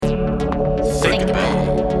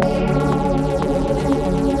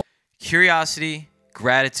curiosity,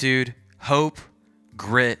 gratitude, hope,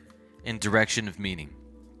 grit, and direction of meaning.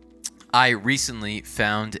 I recently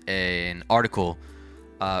found an article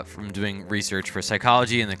from doing research for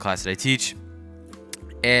psychology in the class that I teach.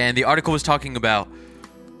 And the article was talking about,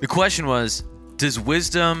 the question was, does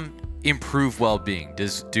wisdom improve well-being?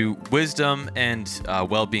 Do wisdom and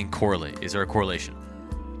well-being correlate? Is there a correlation?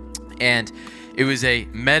 And it was a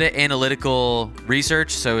meta-analytical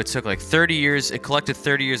research, so it took like 30 years. It collected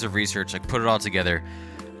 30 years of research, like put it all together,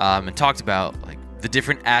 and talked about like the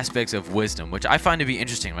different aspects of wisdom, which I find to be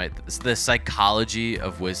interesting, right? It's the psychology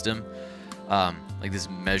of wisdom, like this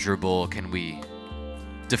measurable. Can we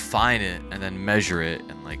define it and then measure it,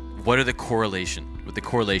 and like what are the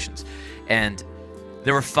correlations? And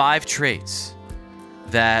there were 5 traits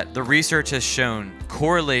that the research has shown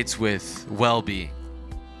correlates with well-being: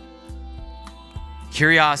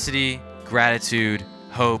 curiosity, gratitude,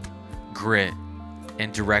 hope, grit,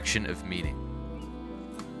 and direction of meaning.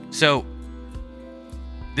 So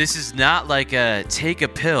this is not like a take a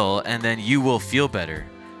pill and then you will feel better,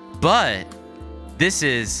 but this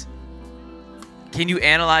is, can you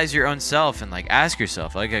analyze your own self and like ask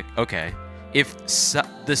yourself, like, okay, if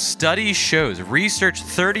the study shows,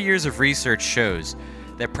 30 years of research shows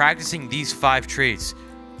that practicing these 5 traits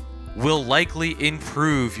will likely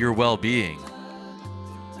improve your well-being,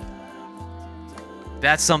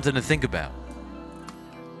 that's something to think about.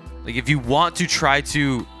 Like, if you want to try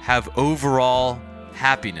to have overall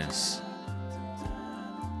happiness,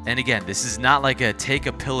 and again, this is not like a take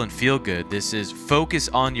a pill and feel good. This is focus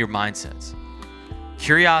on your mindsets.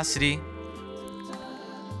 Curiosity.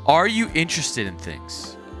 Are you interested in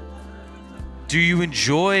things? Do you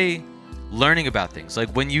enjoy learning about things? Like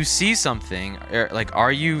when you see something, like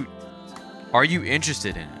are you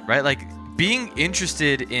interested in it, right? Like being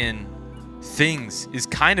interested in things is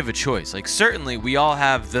kind of a choice. Like certainly we all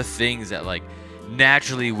have the things that like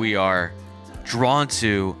naturally we are drawn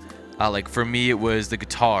to. Like for me it was the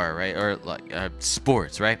guitar, right? Or like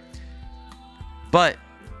sports, right? But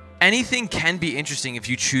anything can be interesting if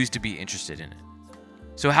you choose to be interested in it.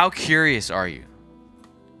 So how curious are you?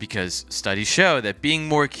 Because studies show that being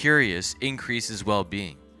more curious increases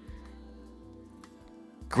well-being.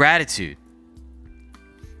 Gratitude.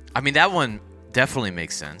 I mean, that one definitely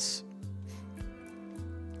makes sense.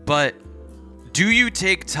 But do you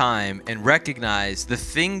take time and recognize the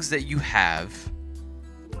things that you have,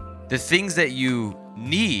 the things that you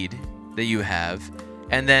need that you have,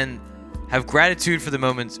 and then have gratitude for the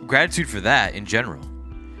moments, gratitude for that in general?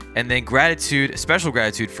 And then gratitude, special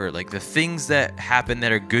gratitude for like the things that happen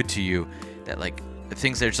that are good to you, that like the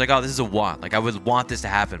things that are just like, oh, this is a want. Like I would want this to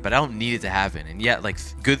happen, but I don't need it to happen. And yet like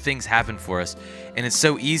good things happen for us. And it's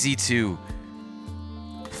so easy to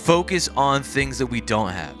focus on things that we don't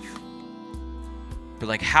have. But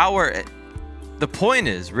like the point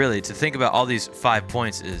is really to think about all these 5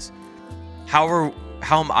 points is how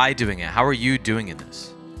am I doing it? How are you doing in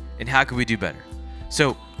this? And how can we do better?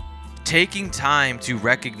 So taking time to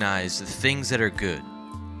recognize the things that are good.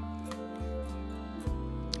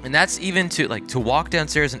 And that's even to walk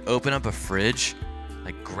downstairs and open up a fridge,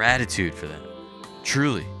 like gratitude for that.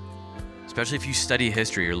 Truly. Especially if you study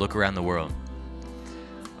history or look around the world.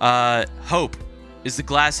 Hope. Is the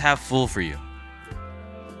glass half full for you?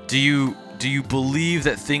 Do you believe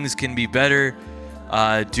that things can be better?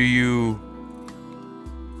 Do you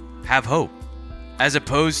have hope? As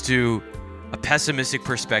opposed to a pessimistic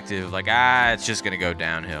perspective, like, it's just going to go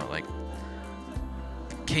downhill. Like,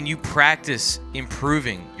 can you practice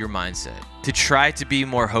improving your mindset to try to be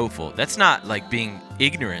more hopeful? That's not like being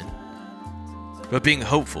ignorant, but being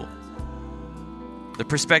hopeful. The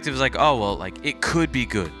perspective is like, oh, well, like, it could be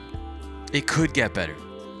good. It could get better.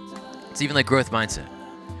 It's even like growth mindset.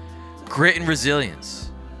 Grit and resilience.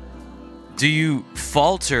 Do you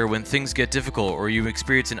falter when things get difficult, or you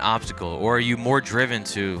experience an obstacle, or are you more driven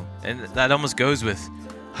to, and that almost goes with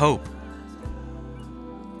hope.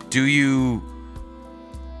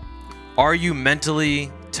 Are you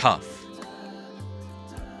mentally tough?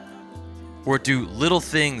 Or do little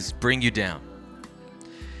things bring you down?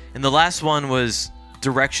 And the last one was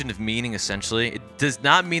direction of meaning, essentially. It does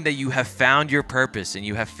not mean that you have found your purpose and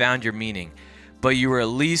you have found your meaning, but you are at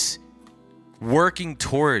least working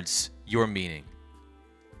towards your meaning.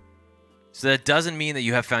 So that doesn't mean that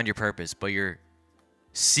you have found your purpose, but you're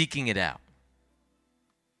seeking it out.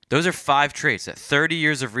 Those are 5 traits that 30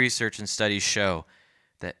 years of research and studies show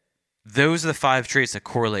that those are the 5 traits that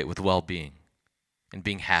correlate with well-being and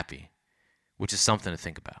being happy, which is something to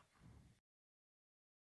think about.